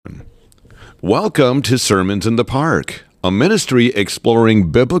Welcome to Sermons in the Park, a ministry exploring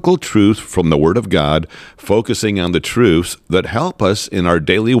biblical truth from the Word of God, focusing on the truths that help us in our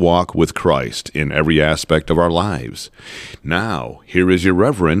daily walk with Christ in every aspect of our lives. Now, here is your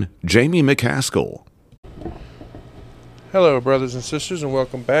Reverend, Jamie McCaskill. Hello, brothers and sisters, and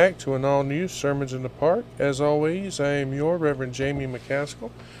welcome back to an all-new Sermons in the Park. As always, I am your Reverend Jamie McCaskill.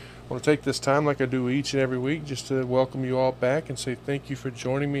 I want to take this time, like I do each and every week, just to welcome you all back and say thank you for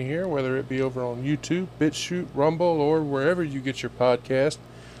joining me here, whether it be over on YouTube, BitChute, Rumble, or wherever you get your podcast.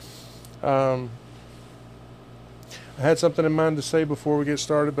 I had something in mind to say before we get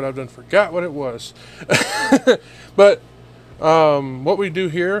started, but I've done forgot what it was. But what we do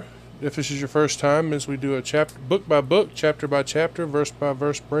here, if this is your first time, is we do a book by book, chapter by chapter, verse by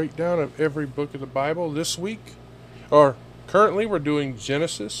verse breakdown of every book of the Bible. This week, or currently, we're doing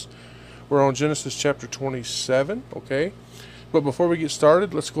Genesis. We're on Genesis chapter 27, okay? But before we get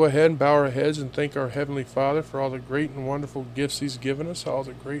started, let's go ahead and bow our heads and thank our Heavenly Father for all the great and wonderful gifts He's given us, all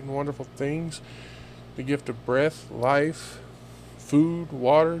the great and wonderful things, the gift of breath, life, food,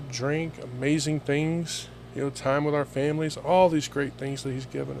 water, drink, amazing things, time with our families, all these great things that He's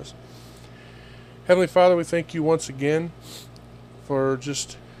given us. Heavenly Father, we thank You once again for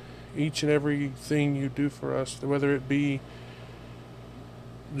just each and everything You do for us, whether it be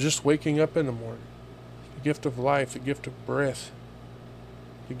just waking up in the morning, the gift of life, the gift of breath,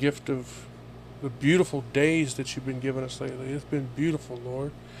 the gift of the beautiful days that You've been giving us lately. It's been beautiful,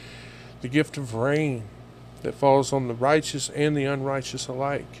 Lord. The gift of rain that falls on the righteous and the unrighteous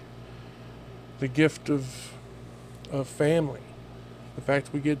alike. The gift of family. The fact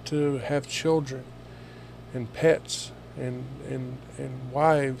that we get to have children and pets and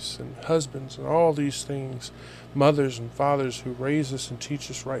wives and husbands and all these things, mothers and fathers who raise us and teach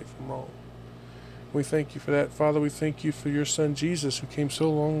us right from wrong. We thank You for that, Father. We thank You for Your Son Jesus, who came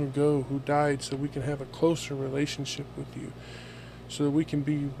so long ago, who died so we can have a closer relationship with You, so that we can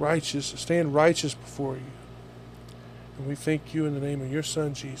be righteous, stand righteous before You. And we thank You in the name of Your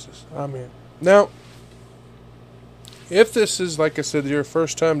Son Jesus. Amen. Now, if this is, like I said, your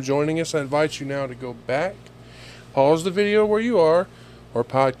first time joining us, I invite you now to go back, pause the video where you are, or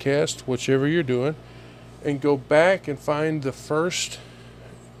podcast, whichever you're doing, and go back and find the first.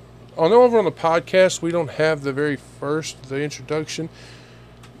 I know over on the podcast we don't have the very first, the introduction.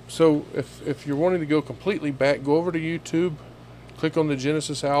 So if you're wanting to go completely back, go over to YouTube, click on the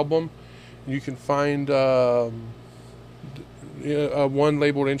Genesis album, and you can find one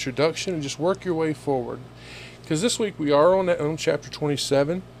labeled Introduction, and just work your way forward. Because this week we are on chapter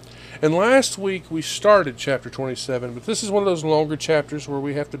 27. And last week we started chapter 27, but this is one of those longer chapters where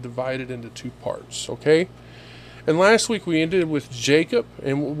we have to divide it into two parts, okay? And last week we ended with Jacob,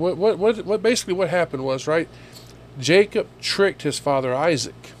 and what basically what happened was, right? Jacob tricked his father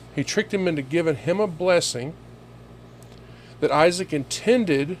Isaac. He tricked him into giving him a blessing that Isaac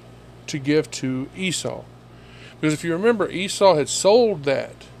intended to give to Esau. Because if you remember, Esau had sold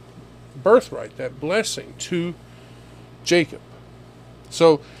that birthright, that blessing, to Jacob.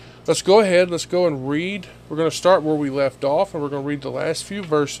 So let's go ahead, let's go and read. We're going to start where we left off, and we're going to read the last few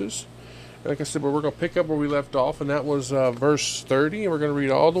verses. Like I said, we're going to pick up where we left off, and that was verse 30, and we're going to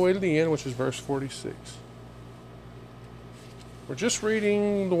read all the way to the end, which is verse 46. We're just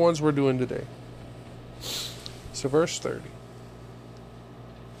reading the ones we're doing today. So verse 30.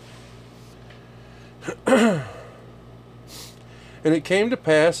 And it came to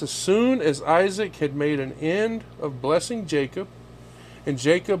pass, as soon as Isaac had made an end of blessing Jacob, and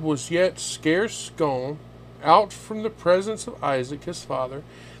Jacob was yet scarce gone out from the presence of Isaac his father,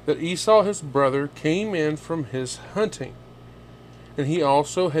 that Esau his brother came in from his hunting. And he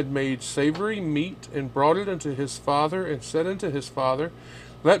also had made savory meat, and brought it unto his father, and said unto his father,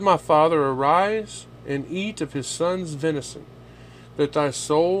 Let my father arise, and eat of his son's venison, that thy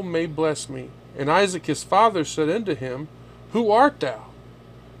soul may bless me. And Isaac his father said unto him, Who art thou?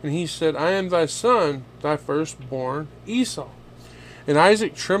 And he said, I am thy son, thy firstborn Esau. And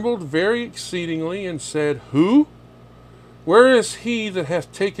Isaac trembled very exceedingly, and said, Who? Where is he that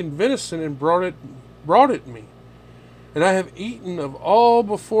hath taken venison and brought it me? And I have eaten of all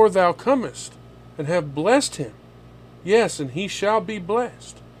before thou comest, and have blessed him. Yes, and he shall be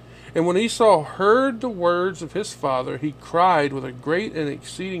blessed. And when Esau heard the words of his father, he cried with a great and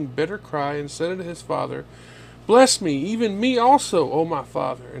exceeding bitter cry, and said unto his father, Bless me, even me also, O my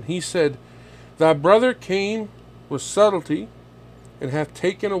father. And he said, Thy brother came with subtlety, and hath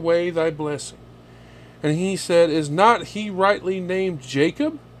taken away thy blessing. And he said, Is not he rightly named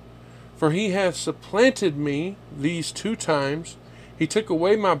Jacob? For he hath supplanted me these 2 times. He took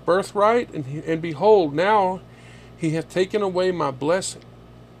away my birthright, and behold, now he hath taken away my blessing.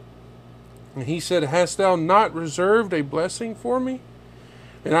 And he said, Hast thou not reserved a blessing for me?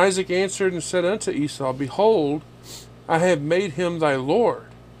 And Isaac answered and said unto Esau, Behold, I have made him thy lord,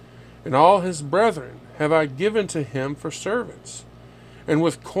 and all his brethren have I given to him for servants, and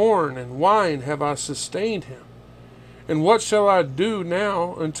with corn and wine have I sustained him. And what shall I do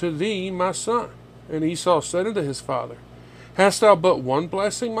now unto thee, my son? And Esau said unto his father, Hast thou but one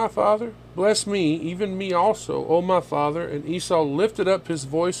blessing, my father? Bless me, even me also, O my father. And Esau lifted up his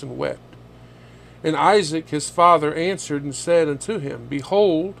voice and wept. And Isaac his father answered and said unto him,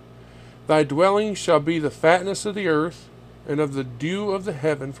 Behold, thy dwelling shall be the fatness of the earth, and of the dew of the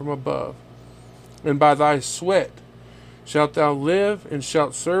heaven from above. And by thy sweat shalt thou live, and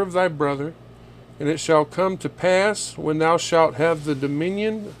shalt serve thy brother. And it shall come to pass, when thou shalt have the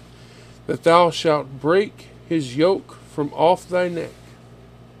dominion, that thou shalt break his yoke from off thy neck.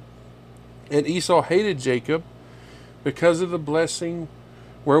 And Esau hated Jacob because of the blessing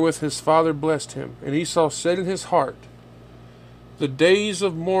wherewith his father blessed him. And Esau said in his heart, The days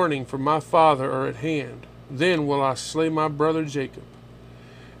of mourning for my father are at hand. Then will I slay my brother Jacob.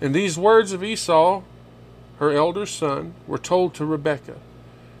 And these words of Esau, her elder son, were told to Rebekah.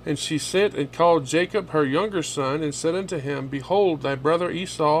 And she sent and called Jacob her younger son, and said unto him, Behold, thy brother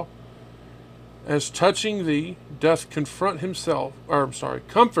Esau, as touching thee, doth comfort himself,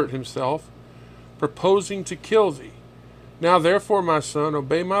 purposing to kill thee. Now therefore, my son,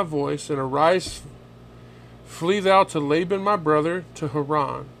 obey my voice, and arise, flee thou to Laban my brother, to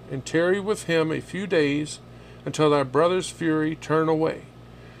Haran, and tarry with him a few days, until thy brother's fury turn away,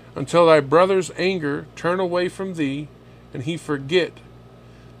 until thy brother's anger turn away from thee, and he forget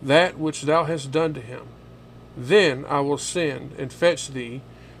that which thou hast done to him. Then I will send and fetch thee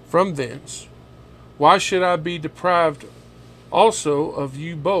from thence. Why should I be deprived also of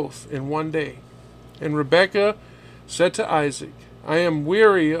you both in one day? And Rebekah said to Isaac, I am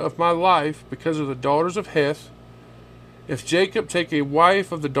weary of my life because of the daughters of Heth. If Jacob take a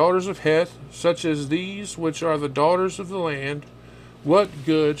wife of the daughters of Heth, such as these which are the daughters of the land, what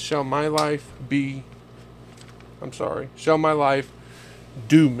good shall my life shall my life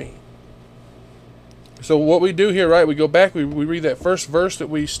do me? So what we do here, right, we go back, we read that first verse that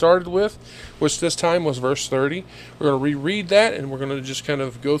we started with, which this time was verse 30. We're going to reread that, and we're going to just kind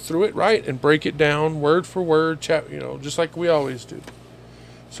of go through it, right, and break it down word for word, just like we always do.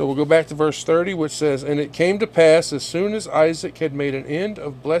 So we'll go back to verse 30, which says, And it came to pass, as soon as Isaac had made an end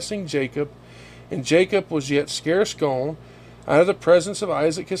of blessing Jacob, and Jacob was yet scarce gone out of the presence of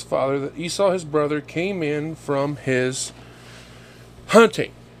Isaac his father, that Esau his brother came in from his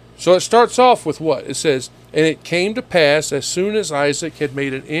hunting. So it starts off with what? It says, And it came to pass, as soon as Isaac had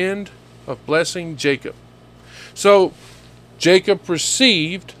made an end of blessing Jacob. So Jacob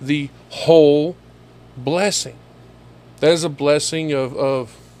received the whole blessing. That is a blessing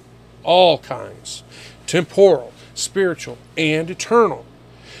of all kinds, temporal, spiritual, and eternal.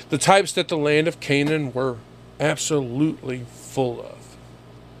 The types that the land of Canaan were absolutely full of.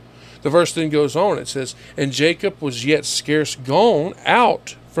 The verse then goes on. It says, And Jacob was yet scarce gone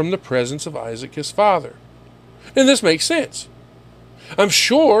out from the presence of Isaac his father. And this makes sense. I'm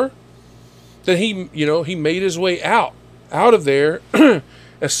sure that he made his way out of there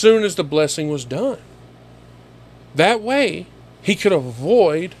as soon as the blessing was done. That way, he could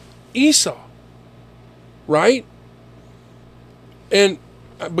avoid Esau, right? And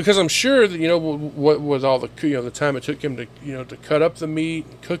because I'm sure that what was all the time it took him to cut up the meat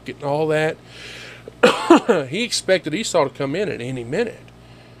and cook it and all that, he expected Esau to come in at any minute,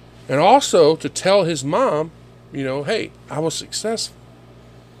 and also to tell his mom, hey, I was successful.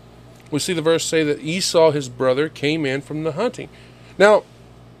 We see the verse say that Esau, his brother, came in from the hunting. Now,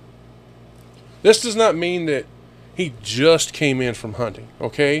 this does not mean that he just came in from hunting,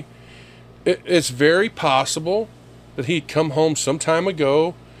 okay? It's very possible that he'd come home some time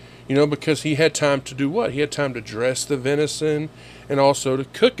ago, because he had time to do what? He had time to dress the venison and also to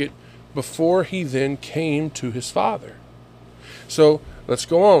cook it before he then came to his father. So let's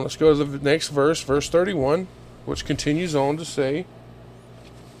go on. Let's go to the next verse, verse 31, which continues on to say,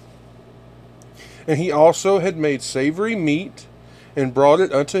 And he also had made savory meat and brought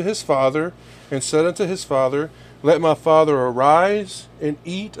it unto his father, and said unto his father, Let my father arise and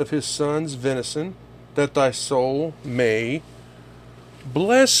eat of his son's venison, that thy soul may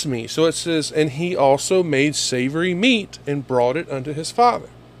bless me. So it says, And he also made savory meat and brought it unto his father.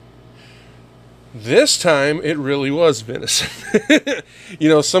 This time it really was venison.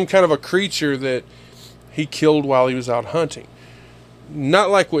 Some kind of a creature that he killed while he was out hunting. Not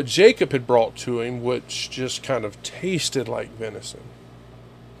like what Jacob had brought to him, which just kind of tasted like venison.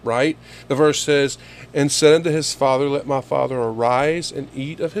 right? The verse says, and said unto his father, let my father arise and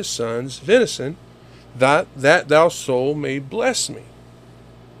eat of his son's venison, that thou soul may bless me.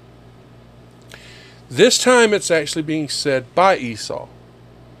 This time it's actually being said by Esau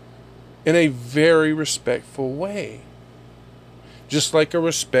in a very respectful way. Just like a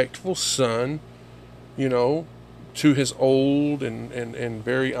respectful son, to his old and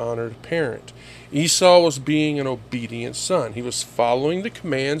very honored parent. Esau was being an obedient son. He was following the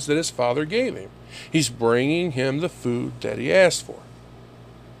commands that his father gave him. He's bringing him the food that he asked for.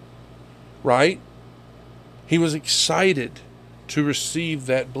 Right? He was excited to receive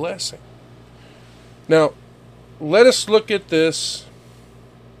that blessing. Now, let us look at this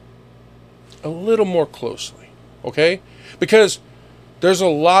a little more closely, okay? Because there's a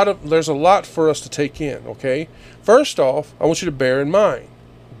lot for us to take in, okay? First off, I want you to bear in mind,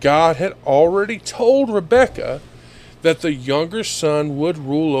 God had already told Rebekah that the younger son would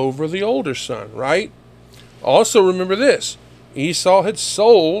rule over the older son, right? Also remember this, Esau had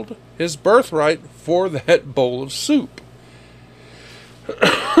sold his birthright for that bowl of soup.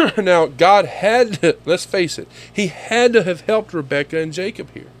 Now, God had to, let's face it, he had to have helped Rebekah and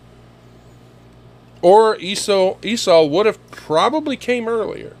Jacob here. Or Esau would have probably came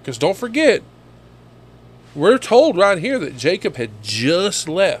earlier. Because don't forget, we're told right here that Jacob had just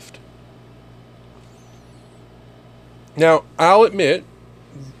left. Now, I'll admit,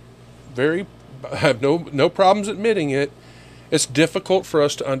 I have no problems admitting it, it's difficult for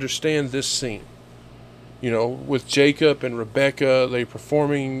us to understand this scene. With Jacob and Rebekah, they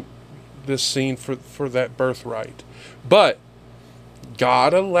performing this scene for that birthright. But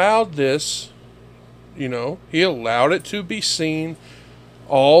God allowed this, he allowed it to be seen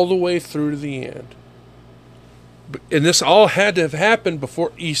all the way through to the end. And this all had to have happened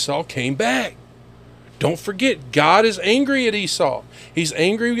before Esau came back. Don't forget, God is angry at Esau. He's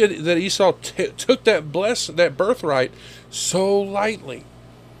angry that Esau took that birthright so lightly.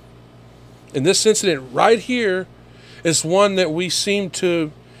 And this incident right here is one that we seem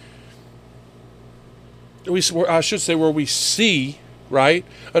to, where we see, right,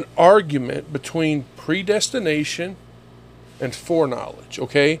 an argument between predestination and foreknowledge,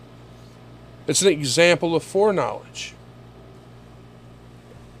 okay? It's an example of foreknowledge.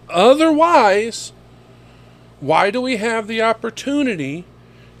 Otherwise, why do we have the opportunity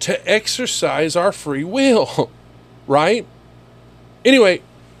to exercise our free will, right? Anyway,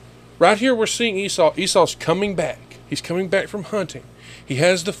 right here we're seeing Esau. Esau's coming back. He's coming back from hunting. He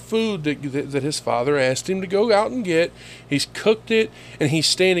has the food that his father asked him to go out and get. He's cooked it, and he's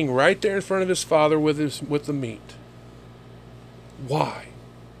standing right there in front of his father with the meat. Why?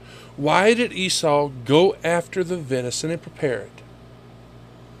 Why did Esau go after the venison and prepare it?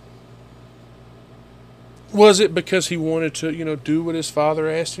 Was it because he wanted to, do what his father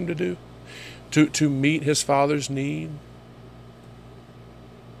asked him to do? To meet his father's need?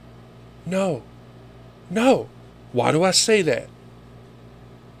 No. Why do I say that?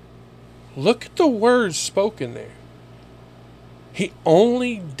 Look at the words spoken there. He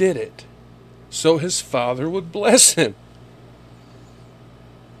only did it so his father would bless him.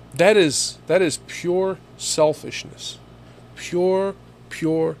 That is pure selfishness. Pure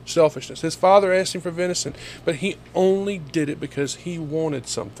selfishness. His father asked him for venison, but he only did it because he wanted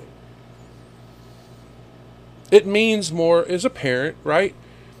something. It means more as a parent, right?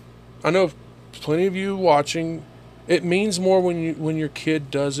 I know plenty of you watching, it means more when your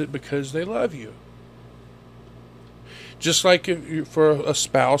kid does it because they love you. Just like for a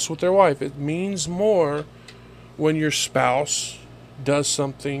spouse with their wife, it means more when your spouse does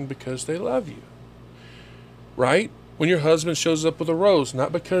something because they love you. Right? When your husband shows up with a rose,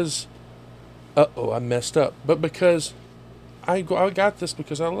 not because, I messed up, but because I got this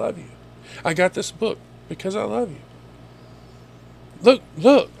because I love you. I got this book because I love you.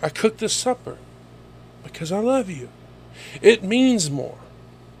 Look, I cooked this supper because I love you. It means more,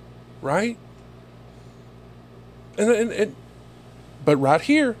 right? But right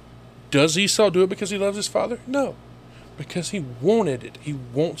here, does Esau do it because he loves his father? No, because he wanted it. He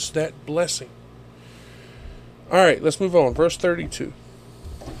wants that blessing. All right, let's move on. Verse 32.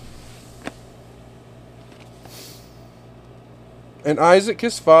 And Isaac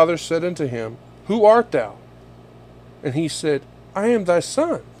his father said unto him, Who art thou? And he said, I am thy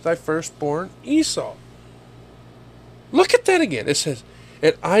son, thy firstborn Esau. Look at that again. It says,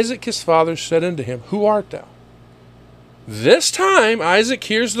 And Isaac his father said unto him, Who art thou? This time Isaac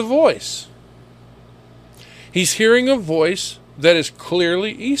hears the voice. He's hearing a voice that is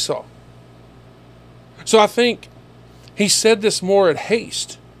clearly Esau. So I think he said this more at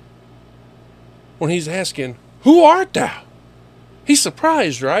haste when he's asking, Who art thou? He's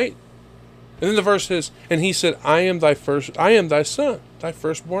surprised, right? And then the verse says, and he said, I am thy son, thy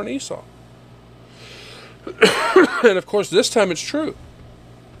firstborn Esau. And of course, this time it's true.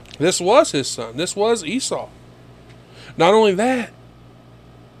 This was his son. This was Esau. Not only that,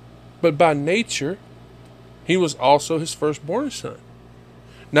 but by nature, he was also his firstborn son.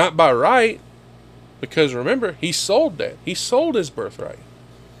 Not by right, because remember, he sold that. He sold his birthright.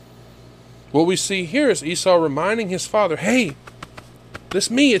 What we see here is Esau reminding his father, hey, this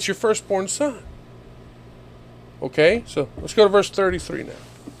me, it's your firstborn son. Okay, so let's go to verse 33 now.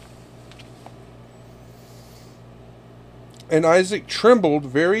 And Isaac trembled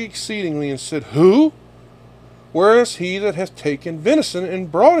very exceedingly and said, Who? Where is he that hath taken venison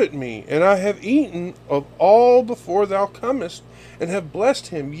and brought it me? And I have eaten of all before thou comest, and have blessed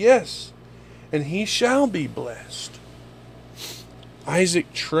him. Yes, and he shall be blessed.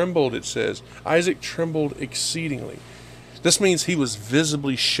 Isaac trembled, it says. Isaac trembled exceedingly. This means he was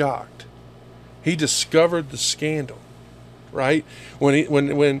visibly shocked. He discovered the scandal, right? When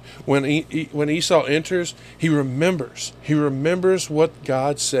Esau enters, he remembers. He remembers what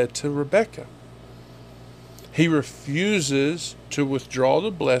God said to Rebekah. He refuses to withdraw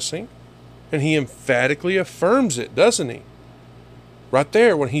the blessing, and he emphatically affirms it, doesn't he? Right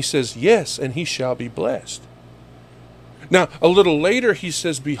there when he says, yes, and he shall be blessed. Now, a little later, he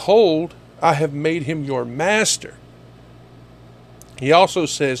says, behold, I have made him your master. He also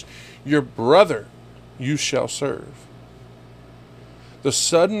says, your brother you shall serve. The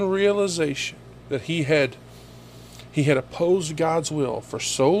sudden realization that he had opposed God's will for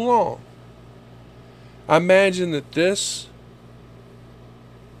so long, I imagine that this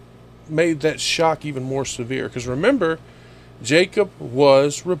made that shock even more severe. Because remember, Jacob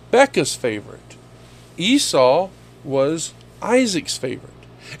was Rebekah's favorite. Esau was Isaac's favorite.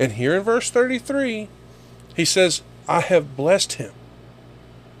 And here in verse 33, he says, I have blessed him.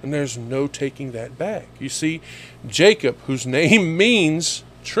 And there's no taking that back. You see, Jacob, whose name means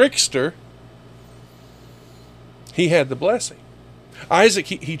trickster, he had the blessing. Isaac,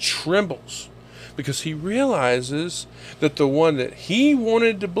 he trembles because he realizes that the one that he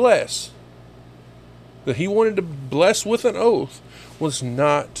wanted to bless, with an oath, was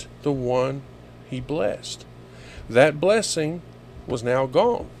not the one he blessed. That blessing was now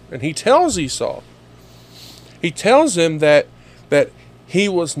gone. And he tells Esau, he tells him that he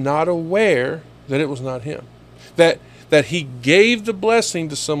was not aware that it was not him. That he gave the blessing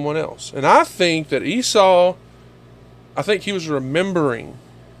to someone else. And I think that Esau, he was remembering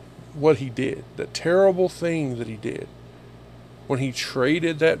what he did, the terrible thing that he did when he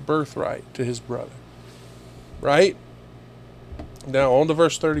traded that birthright to his brother. Right? Now on to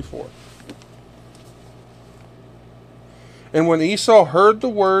verse 34. And when Esau heard the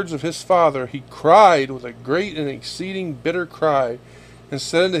words of his father, he cried with a great and exceeding bitter cry, and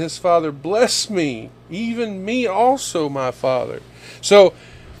said unto his father, bless me, even me also, my father. So,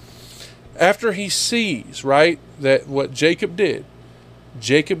 after he sees, right, that what Jacob did,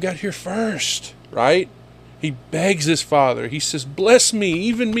 Jacob got here first, right? He begs his father. He says, bless me,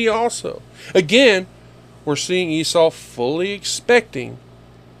 even me also. Again, we're seeing Esau fully expecting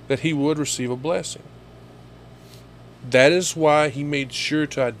that he would receive a blessing. That is why he made sure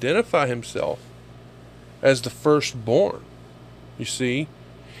to identify himself as the firstborn. You see,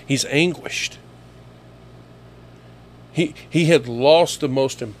 he's anguished. He had lost the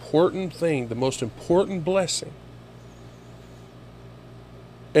most important thing, the most important blessing.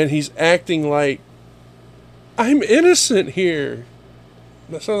 And he's acting like, I'm innocent here.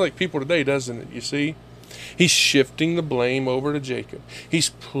 That sounds like people today, doesn't it? You see? He's shifting the blame over to Jacob.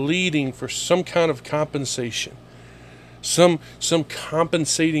 He's pleading for some kind of compensation. Some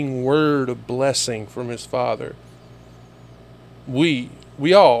compensating word of blessing from his father. We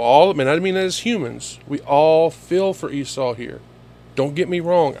all, I mean as humans, we all feel for Esau here. Don't get me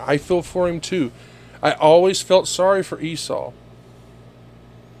wrong, I feel for him too. I always felt sorry for Esau.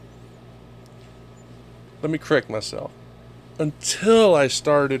 Let me correct myself. Until I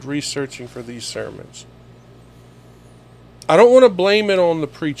started researching for these sermons. I don't want to blame it on the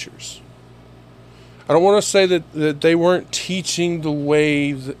preachers. I don't want to say that they weren't teaching the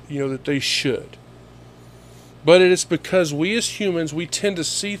way that they should. But it is because we as humans, we tend to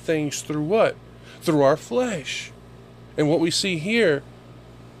see things through what? Through our flesh. And what we see here,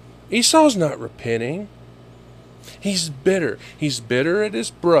 Esau's not repenting. He's bitter. He's bitter at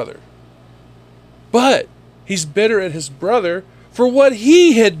his brother. But he's bitter at his brother for what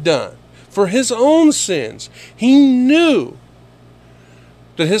he had done, for his own sins. He knew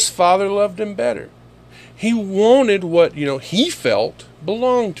that his father loved him better. He wanted what, he felt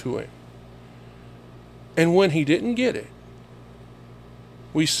belonged to him. And when he didn't get it,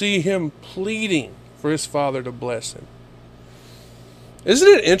 we see him pleading for his father to bless him. Isn't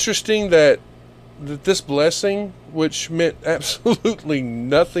it interesting that this blessing, which meant absolutely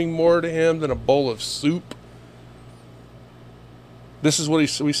nothing more to him than a bowl of soup, this is what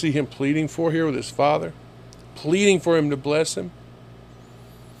we see him pleading for here with his father, pleading for him to bless him.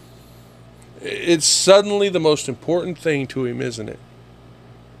 It's suddenly the most important thing to him, isn't it?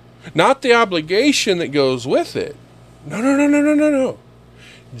 Not the obligation that goes with it. No.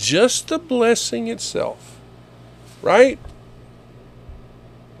 Just the blessing itself. Right?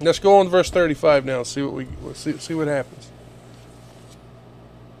 Let's go on to verse 35 now and see what happens.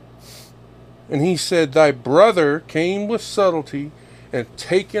 And he said, thy brother came with subtlety and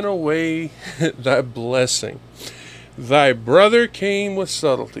taken away thy blessing. Thy brother came with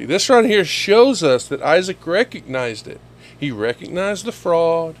subtlety. This right here shows us that Isaac recognized it. He recognized the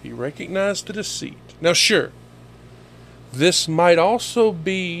fraud. He recognized the deceit. Now, sure, this might also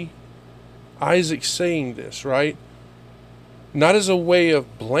be Isaac saying this, right? Not as a way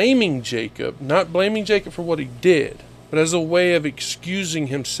of blaming Jacob, not blaming Jacob for what he did, but as a way of excusing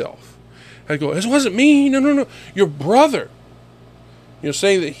himself. I go, it wasn't me. No. Your brother.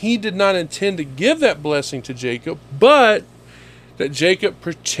 Saying that he did not intend to give that blessing to Jacob, but that Jacob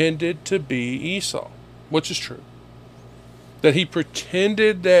pretended to be Esau, which is true. That he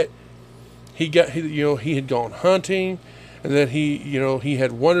pretended that he had gone hunting, and that he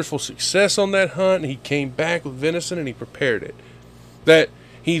had wonderful success on that hunt, and he came back with venison and he prepared it. That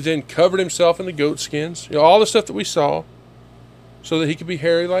he then covered himself in the goat skins, all the stuff that we saw, so that he could be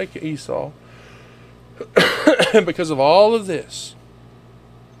hairy like Esau. Because of all of this,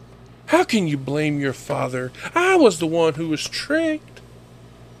 how can you blame your father? I was the one who was tricked.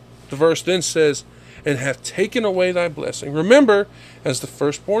 The verse then says, and hath taken away thy blessing. Remember, as the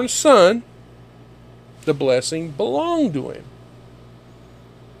firstborn son, the blessing belonged to him.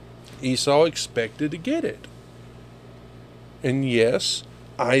 Esau expected to get it. And yes,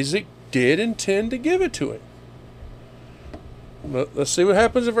 Isaac did intend to give it to him. But let's see what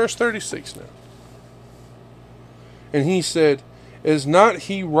happens in verse 36 now. And he said, is not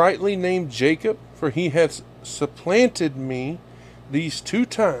he rightly named Jacob? For he hath supplanted me these 2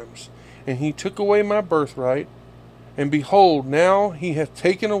 times, and he took away my birthright. And behold, now he hath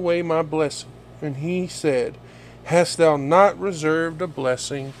taken away my blessing. And he said, hast thou not reserved a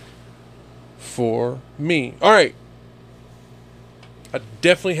blessing for me? All right. I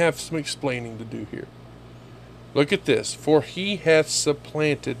definitely have some explaining to do here. Look at this. For he hath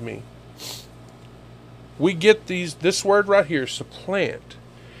supplanted me. We get this word right here, supplant.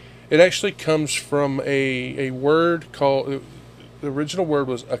 It actually comes from a word called, the original word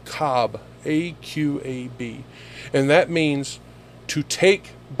was akab, A-Q-A-B. And that means to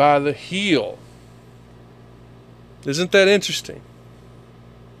take by the heel. Isn't that interesting?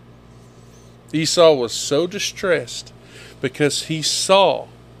 Esau was so distressed because he saw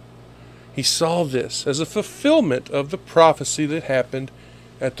this as a fulfillment of the prophecy that happened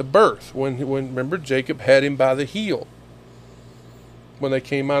at the birth, when remember, Jacob had him by the heel when they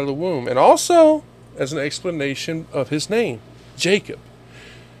came out of the womb. And also as an explanation of his name, Jacob.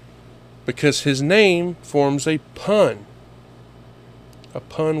 Because his name forms a pun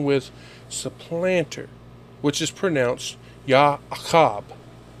with supplanter, which is pronounced Yaakov.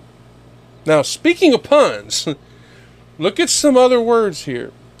 Now, speaking of puns, look at some other words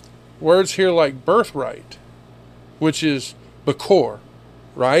here. Words here like birthright, which is bakor,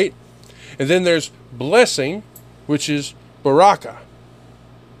 right? And then there's blessing, which is baraka.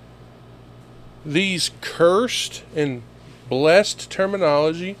 These cursed and blessed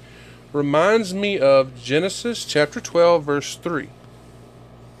terminology reminds me of Genesis chapter 12, verse 3.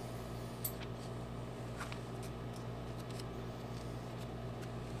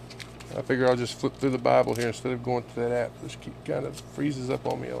 I figure I'll just flip through the Bible here instead of going to that app. This kind of freezes up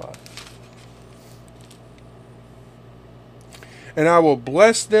on me a lot. And I will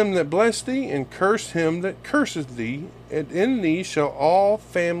bless them that bless thee, and curse him that curseth thee, and in thee shall all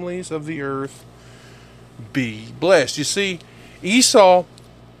families of the earth be blessed. You see, Esau,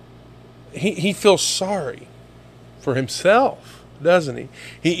 he feels sorry for himself, doesn't he?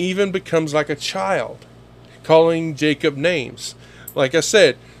 He even becomes like a child, calling Jacob names. Like I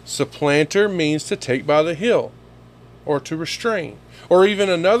said, supplanter means to take by the heel, or to restrain, or even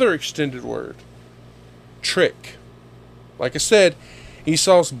another extended word, trick. Like I said,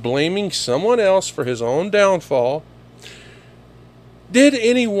 Esau's blaming someone else for his own downfall. Did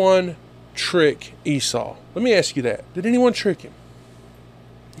anyone trick Esau? Let me ask you that. Did anyone trick him?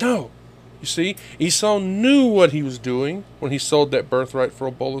 No. You see, Esau knew what he was doing when he sold that birthright for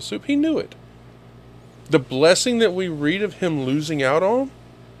a bowl of soup. He knew it. The blessing that we read of him losing out on,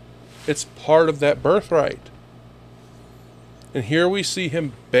 It's part of that birthright. And here we see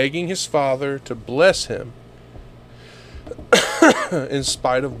him begging his father to bless him in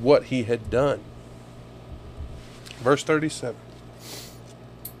spite of what he had done. Verse 37.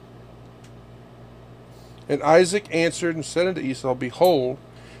 And Isaac answered and said unto Esau, Behold,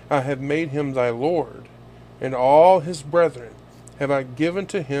 I have made him thy lord, and all his brethren have I given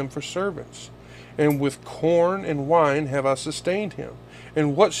to him for servants, and with corn and wine have I sustained him.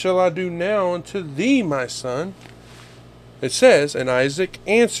 And what shall I do now unto thee, my son? It says, and Isaac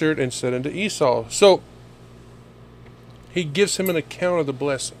answered and said unto Esau. So, he gives him an account of the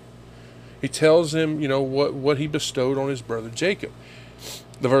blessing. He tells him, what he bestowed on his brother Jacob.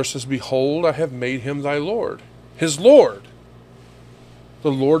 The verse says, Behold, I have made him thy Lord. His Lord.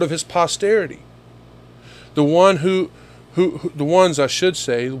 The Lord of his posterity. The one the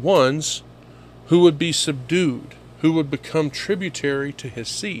ones who would be subdued, who would become tributary to his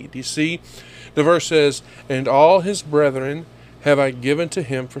seed. You see, the verse says, and all his brethren have I given to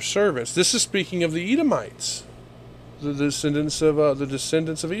him for servants. This is speaking of the Edomites, the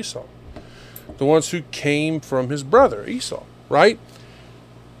descendants of Esau. The ones who came from his brother Esau, right?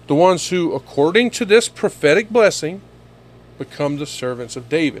 The ones who, according to this prophetic blessing, become the servants of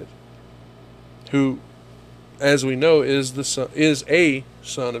David, who, as we know, is a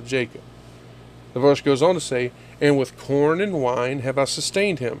son of Jacob. The verse goes on to say, and with corn and wine have I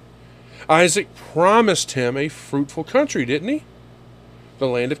sustained him. Isaac promised him a fruitful country, didn't he? The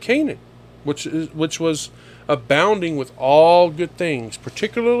land of Canaan, which was abounding with all good things,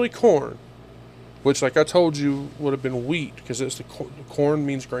 particularly corn, which, like I told you, would have been wheat, because the corn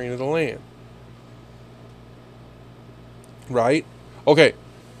means grain of the land. Right? Okay.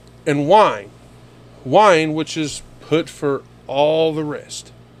 And wine. Wine, which is put for all the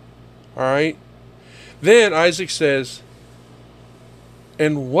rest. All right? Then Isaac says,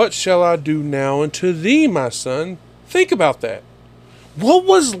 and what shall I do now unto thee, my son? Think about that. What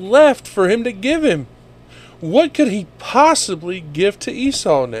was left for him to give him? What could he possibly give to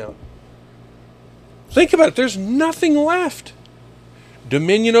Esau now? Think about it. There's nothing left.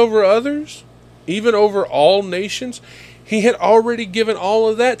 Dominion over others, even over all nations. He had already given all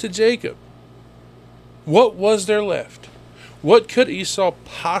of that to Jacob. What was there left? What could Esau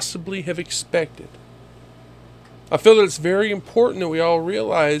possibly have expected? I feel that it's very important that we all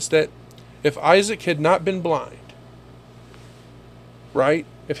realize that if Isaac had not been blind, right?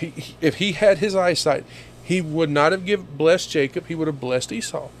 If he had his eyesight, he would not have blessed Jacob. He would have blessed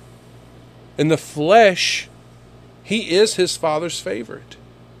Esau. In the flesh, he is his father's favorite.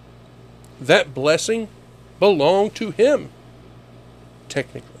 That blessing belonged to him,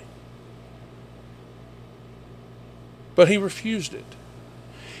 technically. But he refused it.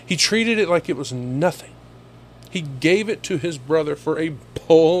 He treated it like it was nothing. He gave it to his brother for a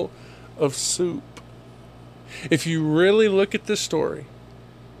bowl of soup. If you really look at this story,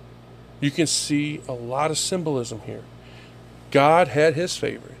 you can see a lot of symbolism here. God had his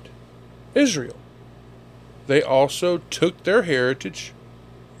favorite, Israel. They also took their heritage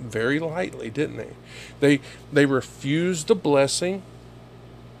very lightly, didn't they? They refused the blessing,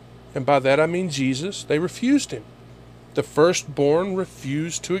 and by that I mean Jesus. They refused him. The firstborn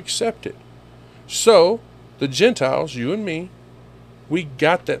refused to accept it. So, the Gentiles, you and me, we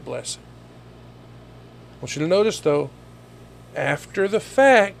got that blessing. I want you to notice, though, after the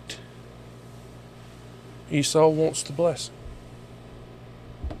fact, Esau wants the blessing.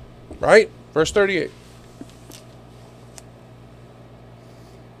 Right? Verse 38.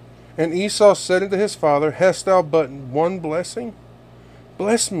 And Esau said unto his father, Hast thou but one blessing?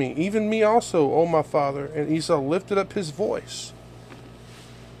 Bless me, even me also, O my father. And Esau lifted up his voice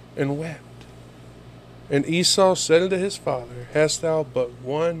and wept. And Esau said unto his father, Hast thou but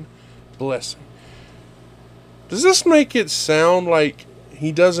one blessing? Does this make it sound like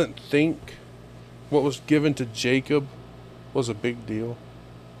he doesn't think what was given to Jacob was a big deal?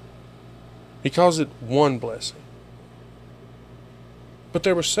 He calls it one blessing. But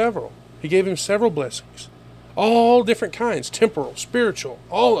there were several. He gave him several blessings. All different kinds. Temporal, spiritual,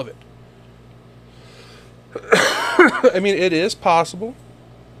 all of it. I mean, it is possible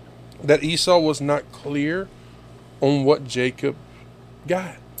that Esau was not clear on what Jacob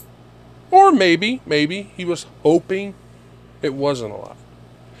got. Or maybe he was hoping it wasn't a lot.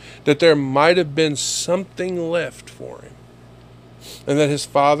 That there might have been something left for him. And that his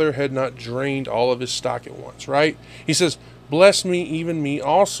father had not drained all of his stock at once, right? He says, Bless me, even me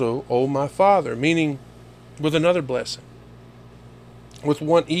also, O my father. Meaning, with another blessing. With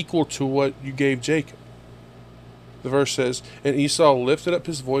one equal to what you gave Jacob. The verse says, And Esau lifted up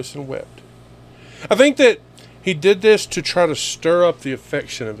his voice and wept. I think that He did this to try to stir up the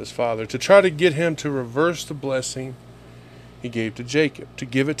affection of his father, to try to get him to reverse the blessing he gave to Jacob, to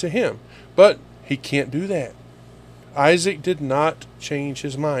give it to him. But he can't do that. Isaac did not change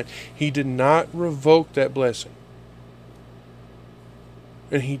his mind. He did not revoke that blessing.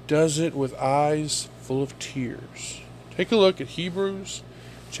 And he does it with eyes full of tears. Take a look at Hebrews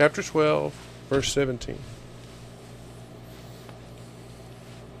chapter 12, verse 17.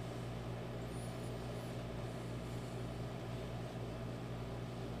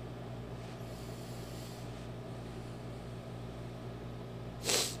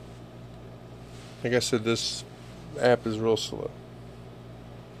 Like I said, this app is real slow.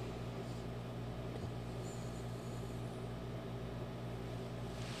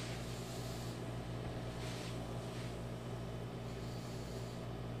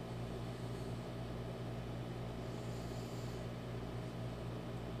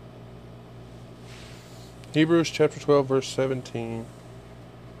 Hebrews chapter 12, verse 17.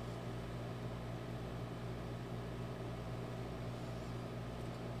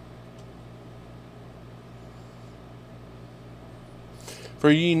 For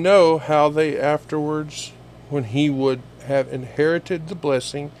ye know how they afterwards, when he would have inherited the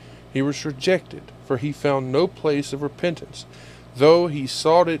blessing, he was rejected, for he found no place of repentance, though he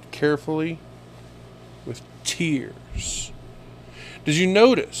sought it carefully with tears. Did you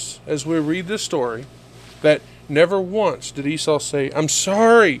notice, as we read this story, that never once did Esau say, I'm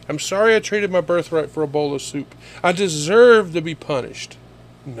sorry I traded my birthright for a bowl of soup. I deserve to be punished.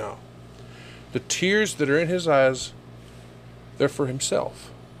 No. The tears that are in his eyes, they're for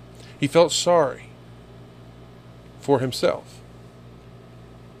himself. He felt sorry for himself.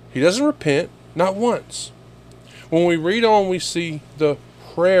 He doesn't repent, not once. When we read on, we see the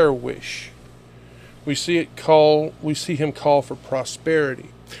prayer wish. We see him call for prosperity,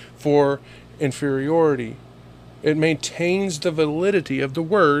 for inferiority. It maintains the validity of the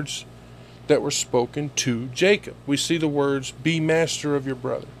words that were spoken to Jacob. We see the words, be master of your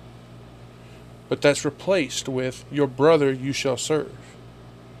brother. But that's replaced with, your brother you shall serve.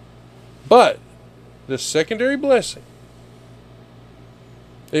 But the secondary blessing,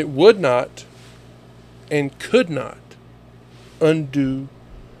 it would not and could not undo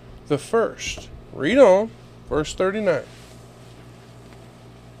the first. Read on, verse 39.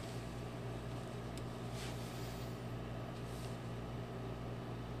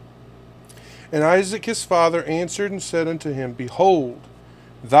 And Isaac his father answered and said unto him, Behold,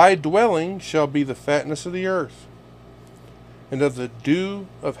 thy dwelling shall be the fatness of the earth, and of the dew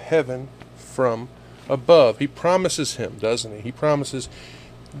of heaven from above. He promises him, doesn't he? He promises,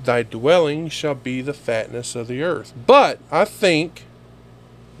 thy dwelling shall be the fatness of the earth. But I think,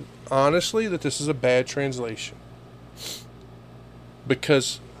 honestly, that this is a bad translation.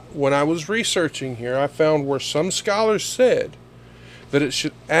 Because when I was researching here, I found where some scholars said that it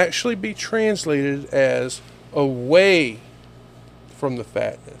should actually be translated as away from the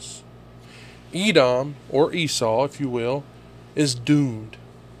fatness. Edom, or Esau, if you will, is doomed.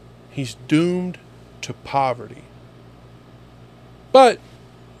 He's doomed to poverty. But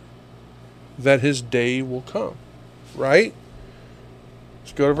that his day will come, right?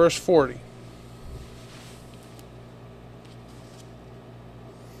 Let's go to verse 40.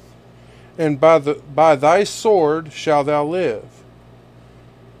 And by thy sword shalt thou live,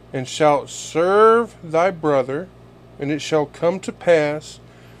 and shalt serve thy brother, and it shall come to pass,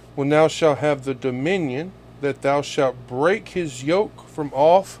 when thou shalt have the dominion, that thou shalt break his yoke from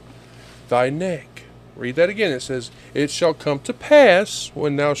off thy neck. Read that again. It says, it shall come to pass,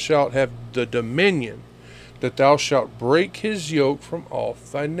 when thou shalt have the dominion, that thou shalt break his yoke from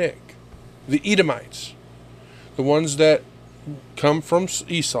off thy neck. The Edomites, the ones that come from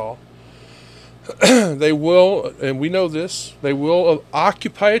Esau, they will, and we know this, they will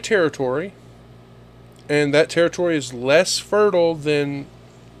occupy a territory, and that territory is less fertile than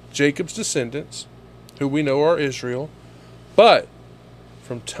Jacob's descendants, who we know are Israel. But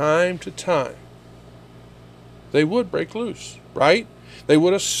from time to time, they would break loose, right? They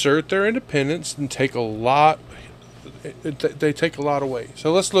would assert their independence and take a lot. They take a lot away.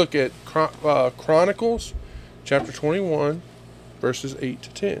 So let's look at Chronicles, chapter 21, verses 8 to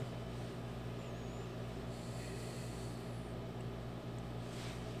 10.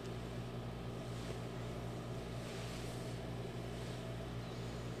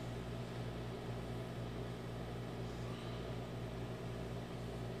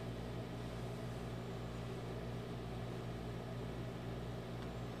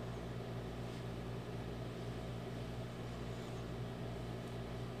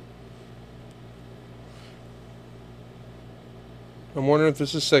 I'm wondering if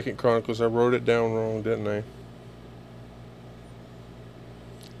this is Second Chronicles. I wrote it down wrong, didn't I?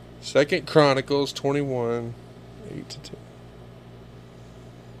 2 Chronicles 21, 8 to 10.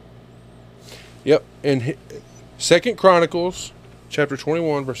 Yep, and 2 Chronicles chapter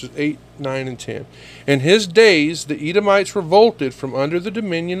 21, verses 8, 9, and 10. In his days the Edomites revolted from under the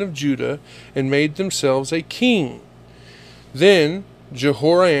dominion of Judah and made themselves a king. Then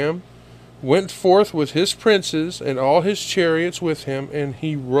Jehoram went forth with his princes and all his chariots with him, and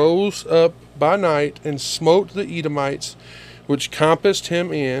he rose up by night and smote the Edomites which compassed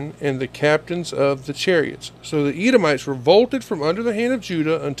him in, and the captains of the chariots. So the Edomites revolted from under the hand of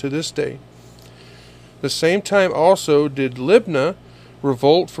Judah unto this day. The same time also did Libnah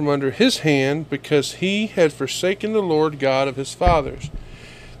revolt from under his hand, because he had forsaken the Lord God of his fathers.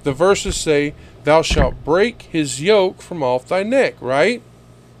 The verses say, thou shalt break his yoke from off thy neck, right?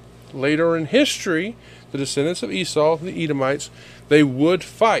 Later in history, the descendants of Esau, the Edomites, they would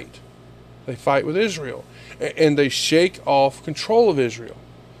fight. They fight with Israel, and they shake off control of Israel.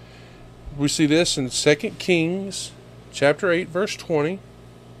 We see this in 2 Kings chapter 8, verse 20.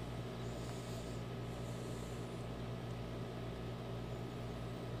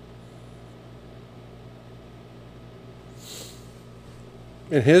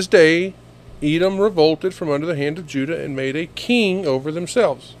 In his day, Edom revolted from under the hand of Judah and made a king over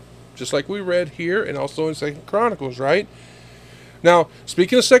themselves. Just like we read here and also in 2 Chronicles, right? Now,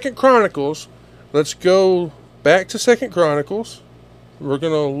 speaking of 2 Chronicles, let's go back to 2 Chronicles. We're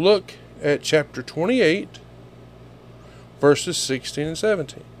going to look at chapter 28, verses 16 and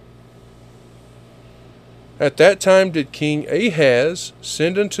 17. At that time did King Ahaz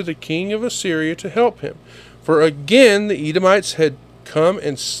send unto the king of Assyria to help him. For again the Edomites had come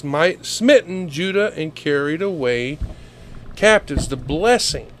and smitten Judah and carried away captives. The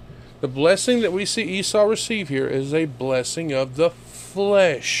blessing that we see Esau receive here is a blessing of the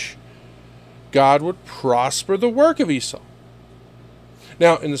flesh. God would prosper the work of Esau.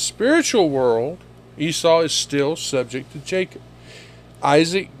 Now, in the spiritual world, Esau is still subject to Jacob.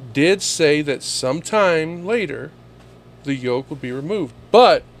 Isaac did say that sometime later the yoke would be removed,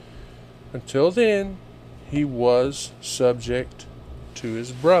 but until then he was subject to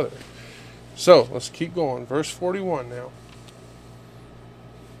his brother. So let's keep going. Verse 41 now.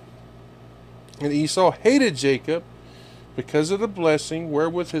 And Esau hated Jacob because of the blessing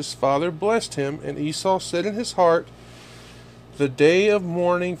wherewith his father blessed him. And Esau said in his heart, the day of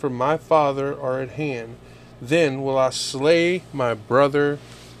mourning for my father are at hand. Then will I slay my brother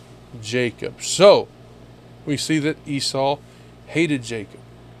Jacob. So we see that Esau hated Jacob.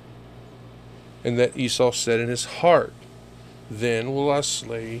 And that Esau said in his heart, then will I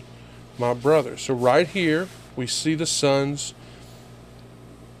slay my brother. So right here we see the sins,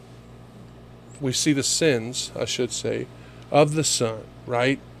 I should say, of the son,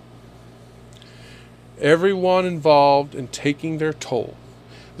 right? Everyone involved in taking their toll.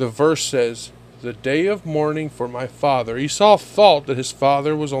 The verse says, the day of mourning for my father. Esau thought that his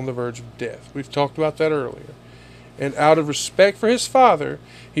father was on the verge of death. We've talked about that earlier. And out of respect for his father,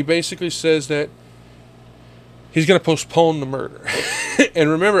 he basically says that he's going to postpone the murder. And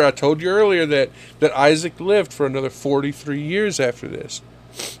remember, I told you earlier that Isaac lived for another 43 years after this.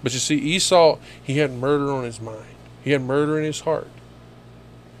 But you see, Esau, he had murder on his mind. He had murder in his heart.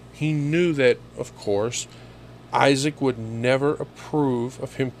 He knew that, of course, Isaac would never approve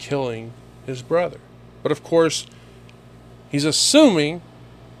of him killing his brother. But of course, he's assuming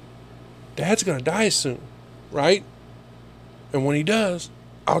Dad's going to die soon, right? And when he does,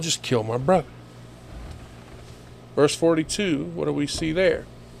 I'll just kill my brother. Verse 42, what do we see there?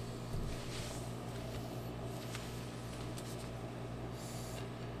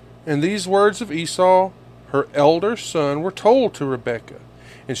 And these words of Esau, her elder son, were told to Rebekah.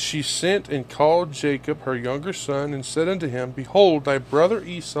 And she sent and called Jacob, her younger son, and said unto him, behold, thy brother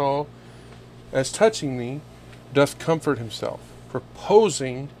Esau, as touching thee, doth comfort himself,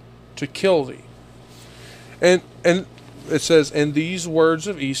 proposing to kill thee. And it says, and these words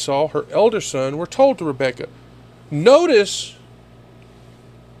of Esau, her elder son, were told to Rebekah. Notice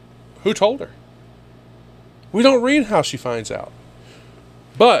who told her. We don't read how she finds out.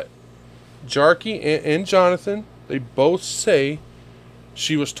 But Jarkey and Jonathan, they both say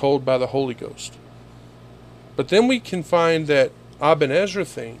she was told by the Holy Ghost. But then we can find that Abin Ezra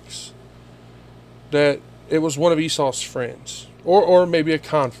thinks that it was one of Esau's friends, or maybe a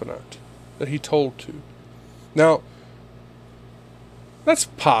confidant that he told to. Now, that's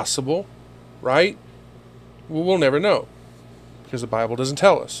possible, right? Well, we'll never know, because the Bible doesn't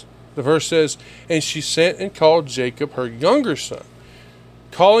tell us. The verse says, and she sent and called Jacob, her younger son,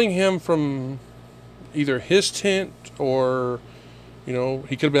 calling him from either his tent or, he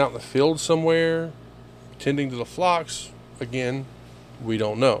could have been out in the field somewhere, tending to the flocks. Again, we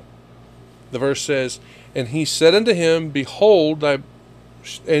don't know. The verse says, and he said unto him, Behold,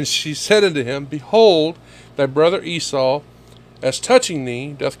 and she said unto him, Behold, thy brother Esau, as touching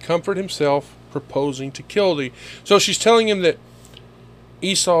thee, doth comfort himself, proposing to kill thee. So she's telling him that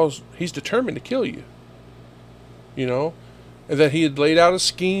he's determined to kill you. You know, and that he had laid out a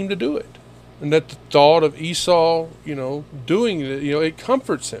scheme to do it. And that the thought of Esau, doing it, it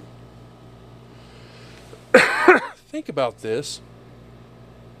comforts him. Think about this.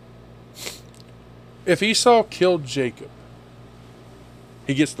 If Esau killed Jacob,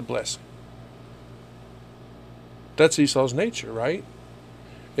 he gets the blessing. That's Esau's nature, right?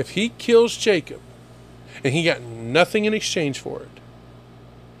 If he kills Jacob and he got nothing in exchange for it,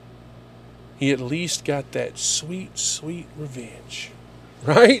 he at least got that sweet, sweet revenge.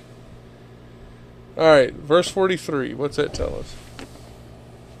 Right? All right, verse 43. What's that tell us?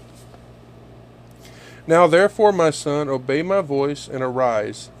 Now therefore, my son, obey my voice and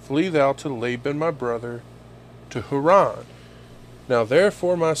arise. Flee thou to Laban my brother, to Haran. Now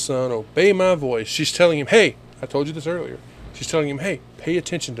therefore, my son, obey my voice. She's telling him, hey, I told you this earlier. She's telling him, hey, pay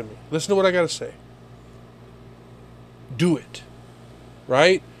attention to me. Listen to what I got to say. Do it.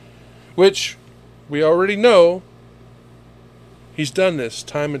 Right? Which we already know he's done this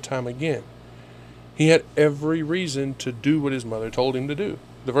time and time again. He had every reason to do what his mother told him to do.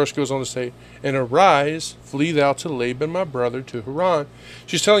 The verse goes on to say, and arise, flee thou to Laban my brother, to Haran.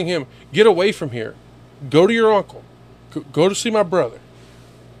 She's telling him, get away from here. Go to your uncle. Go to see my brother.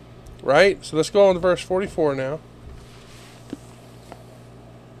 Right? So let's go on to verse 44 now.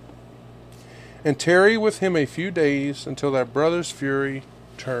 And tarry with him a few days until thy brother's fury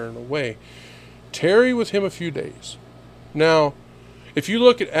turn away. Tarry with him a few days. Now, if you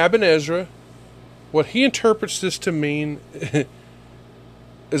look at Abin Ezra, what he interprets this to mean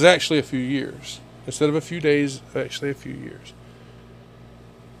is actually a few years. Instead of a few days, actually a few years.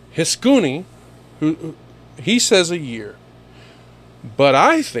 Hiskuni, he says a year. But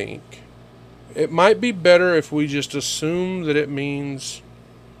I think it might be better if we just assume that it means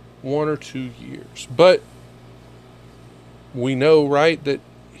 1 or 2 years. But we know, right, that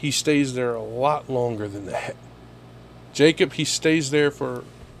he stays there a lot longer than that. Jacob, he stays there for,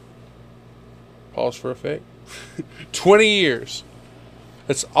 pause for effect, 20 years.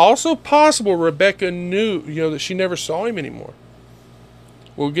 It's also possible Rebecca knew, that she never saw him anymore.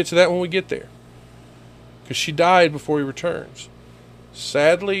 We'll get to that when we get there. Because she died before he returns.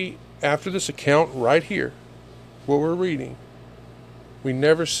 Sadly, after this account right here, what we're reading, we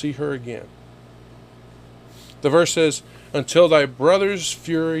never see her again. The verse says, until thy brother's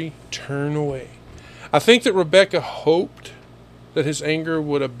fury turn away. I think that Rebecca hoped that his anger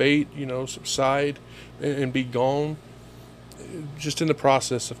would abate, subside and be gone just in the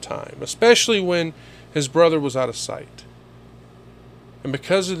process of time, especially when his brother was out of sight. And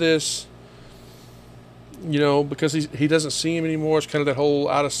because of this, because he doesn't see him anymore, it's kind of that whole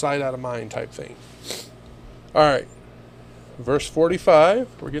out of sight, out of mind type thing. All right. Verse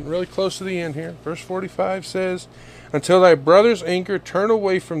 45, we're getting really close to the end here. Verse 45 says, until thy brother's anger turn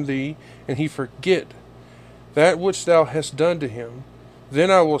away from thee, and he forget that which thou hast done to him,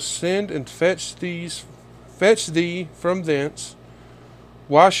 then I will send and fetch thee from thence.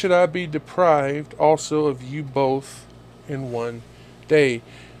 Why should I be deprived also of you both in one day?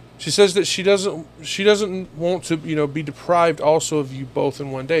 She says that she doesn't want to, be deprived also of you both in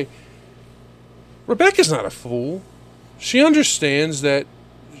one day. Rebecca's not a fool. She understands that,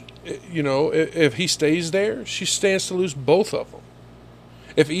 if he stays there, she stands to lose both of them.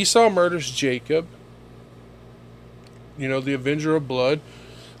 If Esau murders Jacob, the avenger of blood,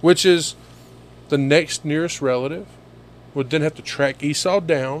 which is the next nearest relative, would then have to track Esau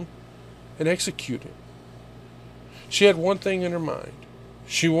down and execute him. She had one thing in her mind.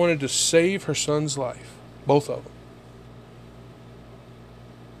 She wanted to save her son's life, both of them.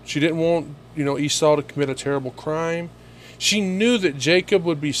 She didn't want, Esau to commit a terrible crime. She knew that Jacob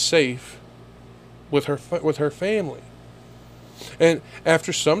would be safe with her family. And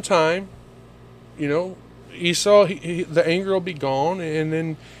after some time, Esau, the anger will be gone, and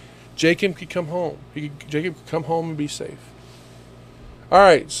then Jacob could come home. Jacob could come home and be safe. All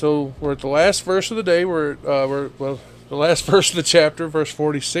right, so we're at the last verse of the day. The last verse of the chapter, verse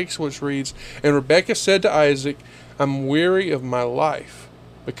 46, which reads, and Rebekah said to Isaac, I'm weary of my life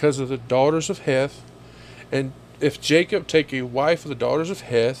because of the daughters of Heth, and if Jacob take a wife of the daughters of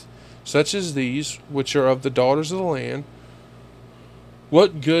Heth, such as these, which are of the daughters of the land,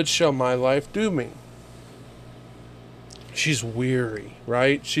 what good shall my life do me? She's weary,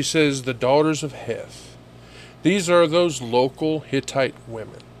 right? She says the daughters of Heth. These are those local Hittite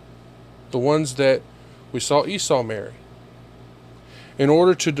women, the ones that we saw Esau marry. In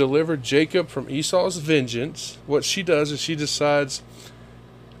order to deliver Jacob from Esau's vengeance, what she does is she decides,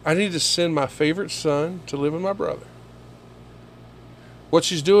 I need to send my favorite son to live with my brother. What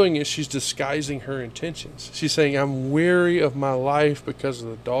she's doing is she's disguising her intentions. She's saying, I'm weary of my life because of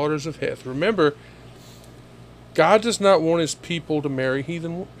the daughters of Heth. Remember, God does not want his people to marry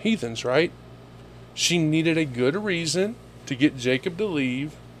heathens, right? She needed a good reason to get Jacob to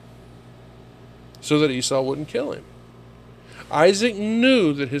leave so that Esau wouldn't kill him. Isaac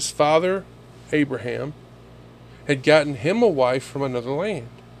knew that his father, Abraham, had gotten him a wife from another land.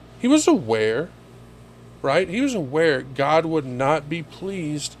 He was aware, right? He was aware God would not be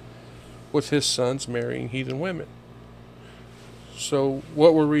pleased with his sons marrying heathen women. So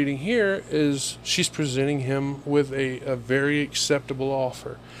what we're reading here is she's presenting him with a very acceptable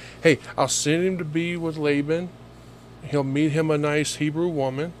offer. Hey, I'll send him to be with Laban. He'll meet him a nice Hebrew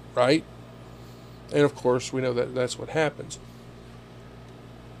woman, right? And of course, we know that that's what happens.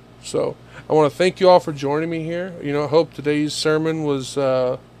 So I want to thank you all for joining me here. I hope today's sermon was,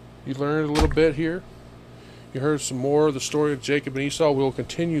 you learned a little bit here. You heard some more of the story of Jacob and Esau. We'll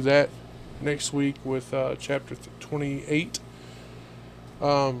continue that next week with chapter 28.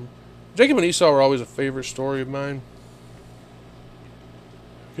 Jacob and Esau are always a favorite story of mine.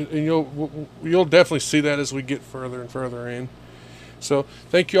 And you'll definitely see that as we get further and further in. So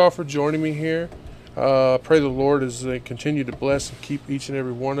thank you all for joining me here. Pray the Lord as they continue to bless and keep each and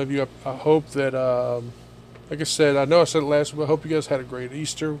every one of you. I hope that, like I said, I know I said it last week, but I hope you guys had a great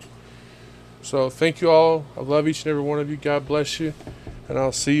Easter. So thank you all. I love each and every one of you. God bless you. And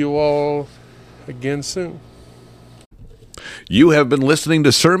I'll see you all again soon. You have been listening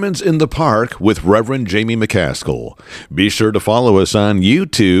to Sermons in the Park with Reverend Jamie McCaskill. Be sure to follow us on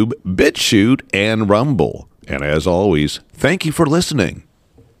YouTube, BitChute, and Rumble. And as always, thank you for listening.